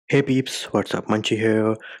Hey peeps, what's up? Munchie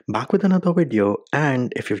here, back with another video.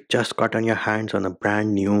 And if you've just gotten your hands on a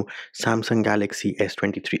brand new Samsung Galaxy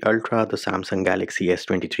S23 Ultra, the Samsung Galaxy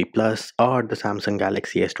S23 Plus, or the Samsung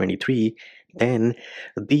Galaxy S23, then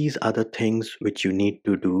these are the things which you need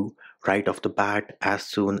to do right off the bat as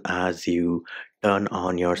soon as you turn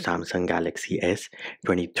on your Samsung Galaxy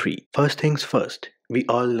S23. First things first, we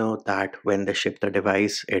all know that when they ship the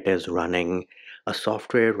device, it is running a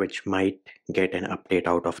software which might get an update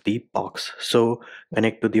out of the box. So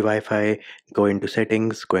connect to the Wi-Fi, go into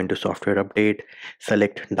settings, go into software update,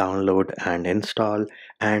 select download and install,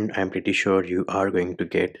 and I'm pretty sure you are going to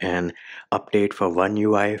get an update for One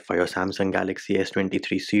UI for your Samsung Galaxy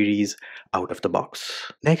S23 series out of the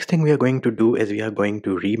box. Next thing we are going to do is we are going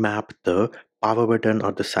to remap the power button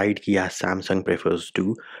or the side key as Samsung prefers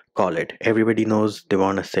to call it. Everybody knows they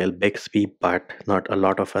want to sell Bixby, but not a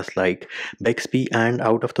lot of us like Bixby. And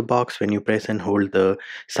out of the box, when you press and hold the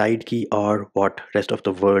side key or what rest of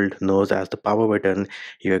the world knows as the power button,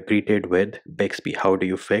 you are greeted with Bixby. How do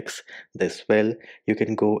you fix this? Well, you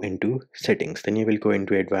can go into settings, then you will go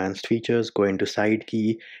into advanced features, go into side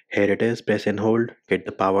key. Here it is, press and hold, get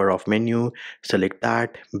the power off menu, select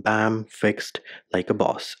that, bam, fixed like a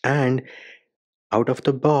boss. And out of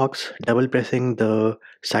the box, double pressing the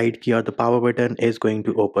side key or the power button is going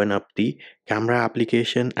to open up the camera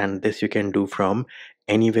application, and this you can do from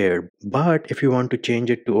anywhere. But if you want to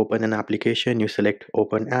change it to open an application, you select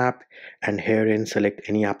open app, and herein select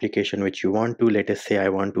any application which you want to. Let us say I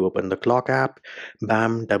want to open the clock app.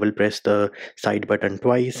 Bam, double press the side button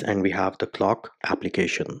twice and we have the clock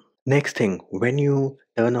application. Next thing, when you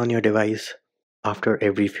turn on your device after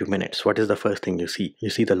every few minutes, what is the first thing you see? You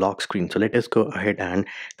see the lock screen. So let us go ahead and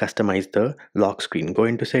customize the lock screen. Go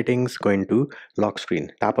into settings, go into lock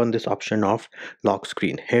screen, tap on this option of lock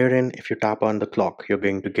screen. Herein, if you tap on the clock, you're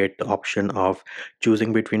going to get the option of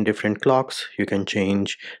choosing between different clocks. You can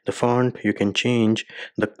change the font, you can change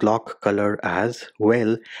the clock color as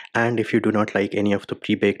well. And if you do not like any of the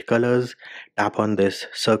pre-baked colors, tap on this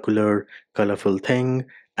circular colorful thing,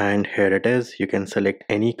 and here it is. You can select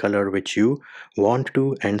any color which you want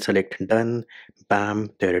to and select done. Bam,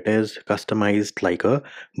 there it is, customized like a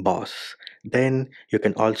boss. Then you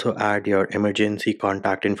can also add your emergency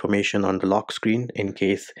contact information on the lock screen in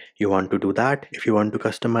case you want to do that. If you want to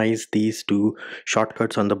customize these two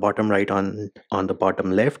shortcuts on the bottom right, on the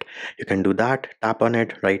bottom left, you can do that. Tap on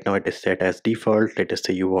it. Right now it is set as default. Let us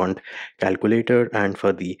say you want calculator, and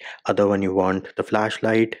for the other one you want the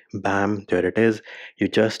flashlight. Bam, there it is. You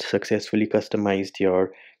just successfully customized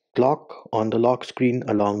your clock on the lock screen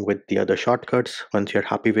along with the other shortcuts. Once you're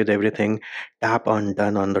happy with everything, tap on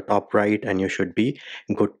done on the top right and you should be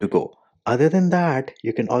good to go. Other than that,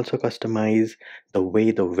 you can also customize the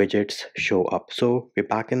way the widgets show up. So we're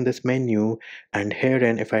back in this menu, and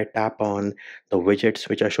herein if I tap on the widgets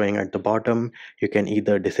which are showing at the bottom, you can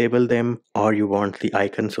either disable them, or you want the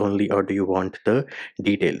icons only, or do you want the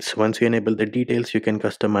details. Once you enable the details, you can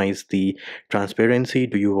customize the transparency.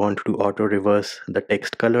 Do you want to auto reverse the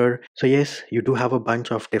text color? So yes, you do have a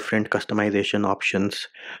bunch of different customization options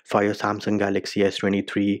for your Samsung Galaxy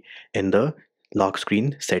S23 in the lock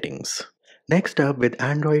screen settings. Next up, with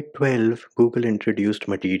Android 12, Google introduced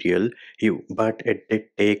Material You, but it did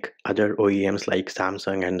take other OEMs like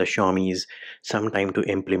Samsung and the Xiaomi's some time to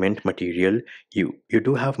implement Material You. You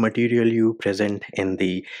do have Material You present in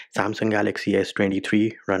the Samsung Galaxy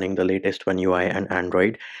S23 running the latest One UI and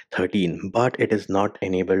Android 13, but it is not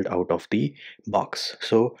enabled out of the box.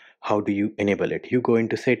 So how do you enable it? You go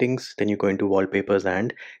into settings, then you go into wallpapers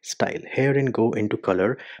and style. Here and go into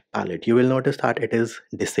color palette. You will notice that it is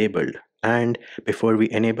disabled. And before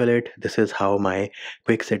we enable it, this is how my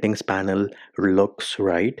quick settings panel looks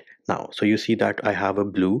right now. So you see that I have a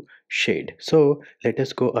blue shade. So let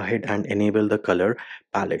us go ahead and enable the color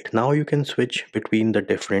palette. Now you can switch between the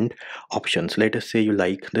different options. Let us say you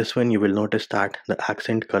like this one. You will notice that the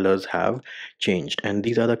accent colors have changed, and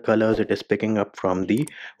these are the colors it is picking up from the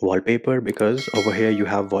wallpaper, because over here you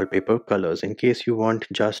have wallpaper colors. In case you want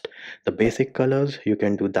just the basic colors, you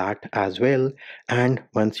can do that as well. And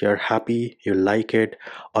once you're happy, you like it,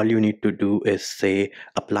 all you need to do is say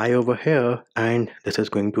apply over here, and this is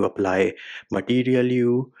going to apply Material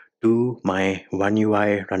You to my One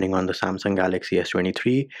UI running on the Samsung Galaxy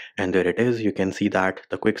S23. And there it is. You can see that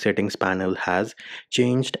the quick settings panel has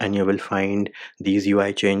changed, and you will find these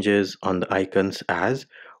UI changes on the icons as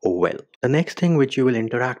well. The next thing which you will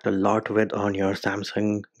interact a lot with on your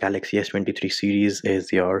Samsung Galaxy S23 series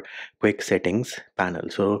is your quick settings panel.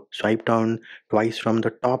 So swipe down twice from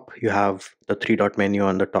the top, you have the three dot menu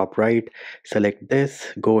on the top right. Select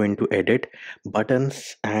this, go into edit,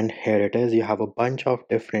 buttons, and here it is. You have a bunch of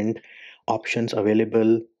different options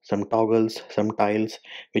available, some toggles, some tiles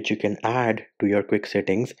which you can add to your quick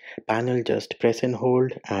settings panel. Just press and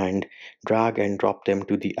hold and drag and drop them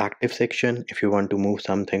to the active section. If you want to move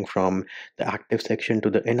something from the active section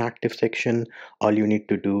to the inactive section, all you need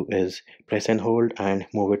to do is press and hold and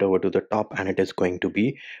move it over to the top, and it is going to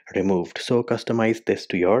be removed. So customize this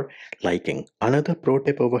to your liking. Another pro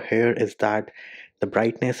tip over here is that the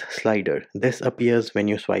brightness slider, this appears when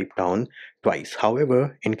you swipe down twice.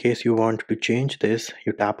 However, in case you want to change this,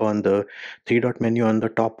 you tap on the three dot menu on the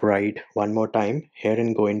top right one more time here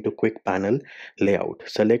and go into quick panel layout.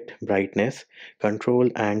 Select brightness, control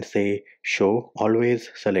and say show.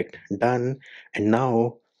 Always select done, and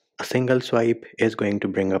now a single swipe is going to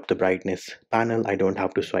bring up the brightness panel. I don't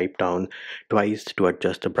have to swipe down twice to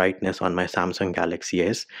adjust the brightness on my Samsung Galaxy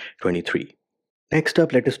S23. Next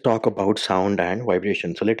up, let us talk about sound and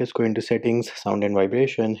vibration. So let us go into settings, sound and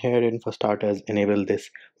vibration. Herein, for starters, enable this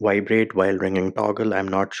vibrate while ringing toggle. I'm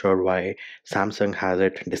not sure why Samsung has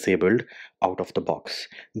it disabled out of the box.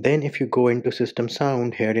 Then if you go into system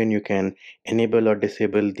sound, herein you can enable or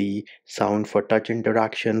disable the sound for touch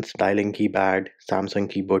interactions, dialing keypad, Samsung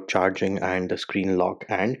keyboard charging, and the screen lock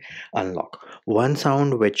and unlock. One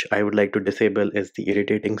sound which I would like to disable is the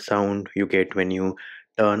irritating sound you get when you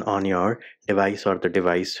turn on your device or the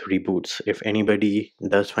device reboots. If anybody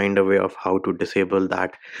does find a way of how to disable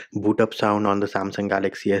that boot up sound on the Samsung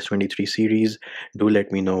Galaxy S23 series, do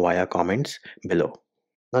let me know via comments below.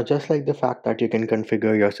 Now, just like the fact that you can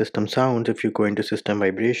configure your system sounds, if you go into system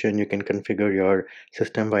vibration, you can configure your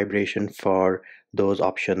system vibration for those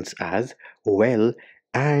options as well.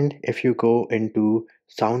 And if you go into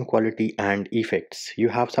sound quality and effects, you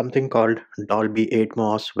have something called Dolby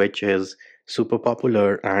Atmos, which is super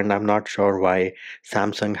popular, and I'm not sure why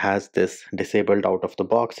Samsung has this disabled out of the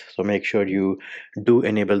box. So make sure you do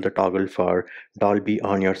enable the toggle for Dolby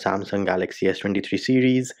on your Samsung Galaxy S23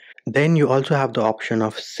 series. Then you also have the option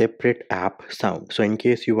of separate app sound. So in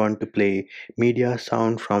case you want to play media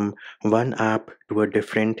sound from one app to a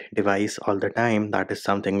different device all the time, that is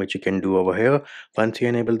something which you can do over here. Once you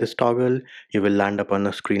enable this toggle, you will land up on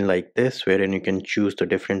a screen like this, wherein you can choose the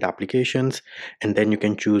different applications, and then you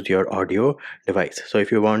can choose your audio device. So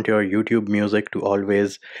if you want your YouTube music to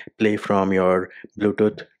always play from your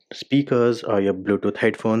Bluetooth speakers or your Bluetooth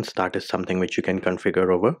headphones, that is something which you can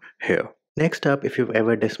configure over here. Next up, if you've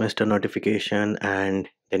ever dismissed a notification and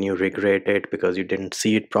then you regret it because you didn't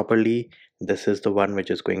see it properly, this is the one which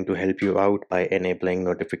is going to help you out by enabling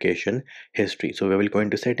notification history. So we will go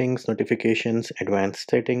into settings, notifications, advanced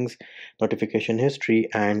settings, notification history,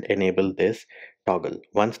 and enable this toggle.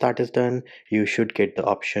 Once that is done, you should get the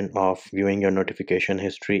option of viewing your notification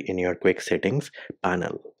history in your quick settings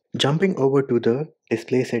panel. Jumping over to the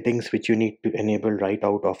display settings, which you need to enable right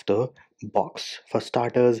out of the box. For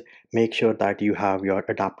starters, make sure that you have your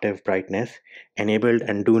adaptive brightness enabled,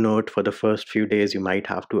 and do note for the first few days you might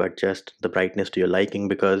have to adjust the brightness to your liking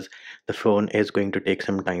because the phone is going to take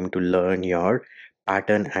some time to learn your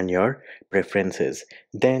pattern and your preferences.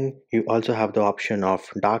 Then you also have the option of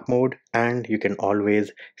dark mode, and you can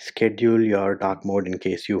always schedule your dark mode in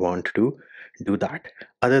case you want to do that.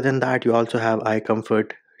 Other than that, you also have eye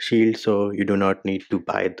comfort shield, so you do not need to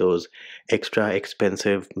buy those extra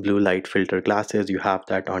expensive blue light filter glasses. You have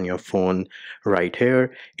that on your phone right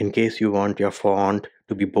here. In case you want your font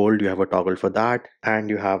to be bold, you have a toggle for that, and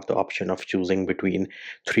you have the option of choosing between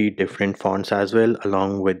three different fonts as well,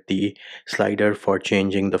 along with the slider for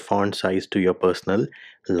changing the font size to your personal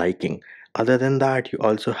liking. Other than that, you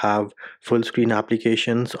also have full screen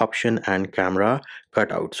applications option and camera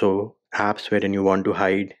cutout. So apps wherein you want to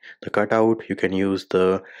hide the cutout, you can use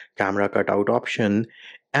the camera cutout option.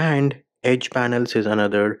 And edge panels is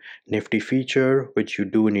another nifty feature which you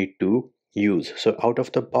do need to use. So out of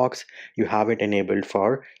the box, you have it enabled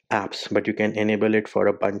for apps, but you can enable it for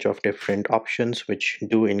a bunch of different options, which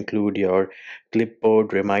do include your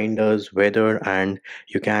clipboard, reminders, weather, and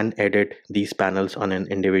you can edit these panels on an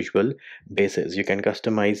individual basis. You can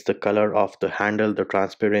customize the color of the handle, the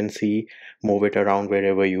transparency, move it around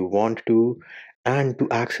wherever you want to. And to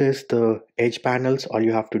access the edge panels, all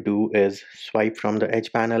you have to do is swipe from the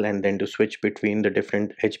edge panel, and then to switch between the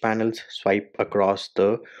different edge panels, swipe across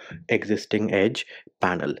the existing edge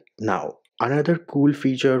panel. Now, Another cool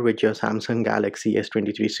feature which your Samsung Galaxy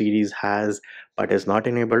S23 series has but is not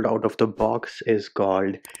enabled out of the box is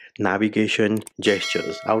called navigation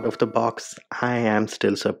gestures. Out of the box, I am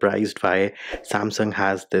still surprised why Samsung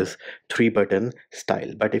has this 3 button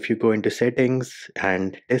style. But if you go into settings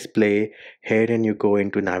and display, herein you go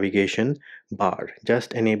into navigation bar.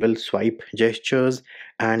 Just enable swipe gestures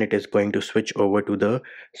and it is going to switch over to the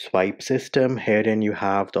swipe system. Herein you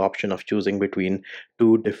have the option of choosing between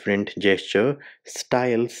two different gesture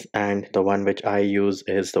styles, and the one which I use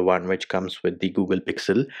is the one which comes with the Google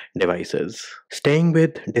Pixel devices. Staying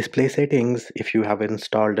with display settings, if you have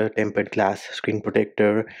installed a tempered glass screen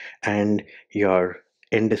protector and your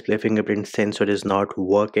in-display fingerprint sensor is not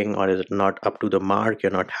working or is not up to the mark,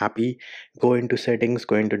 you're not happy, go into settings,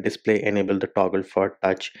 go into display, enable the toggle for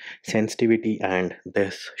touch sensitivity, and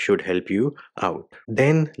this should help you out.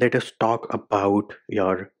 Then let us talk about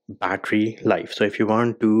your battery life. So if you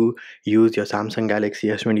want to use your Samsung Galaxy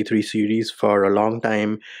S23 series for a long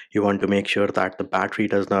time, you want to make sure that the battery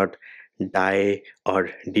does not die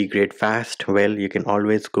or degrade fast, well, you can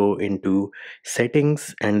always go into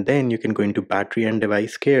settings and then you can go into battery and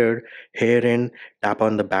device care. Herein tap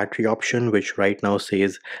on the battery option, which right now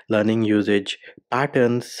says learning usage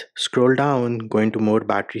patterns. Scroll down, go into more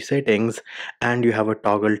battery settings, and you have a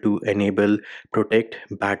toggle to enable protect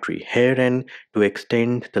battery. Herein, to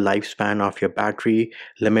extend the lifespan of your battery,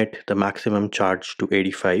 limit the maximum charge to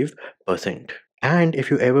 85%. And if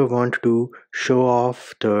you ever want to show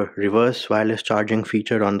off the reverse wireless charging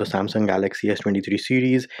feature on the Samsung Galaxy S23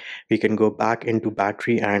 series, we can go back into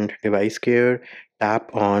battery and device care, tap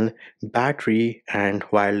on battery and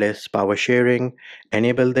wireless power sharing,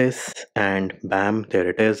 enable this, and bam, there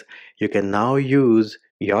it is. You can now use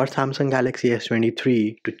your Samsung Galaxy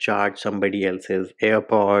S23 to charge somebody else's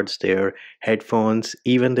AirPods, their headphones,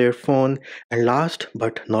 even their phone. And last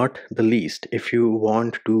but not the least, if you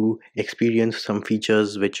want to experience some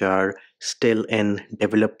features which are still in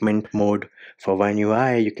development mode for One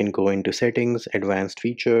UI, you can go into settings, advanced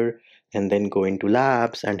feature, and then go into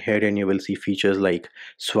labs, and herein you will see features like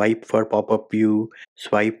swipe for pop-up view,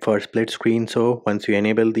 swipe for split screen. So once you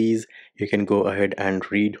enable these, you can go ahead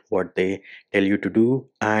and read what they tell you to do,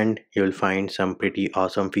 and you'll find some pretty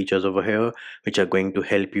awesome features over here which are going to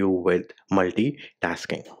help you with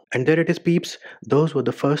multitasking. And there it is, peeps. Those were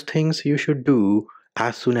the first things you should do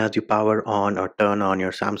as soon as you power on or turn on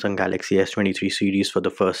your Samsung Galaxy S23 series for the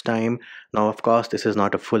first time. Now, of course, this is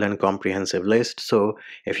not a full and comprehensive list, so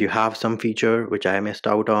if you have some feature which I missed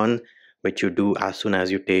out on, which you do as soon as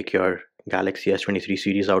you take your Galaxy S23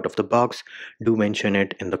 series out of the box, do mention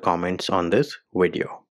it in the comments on this video.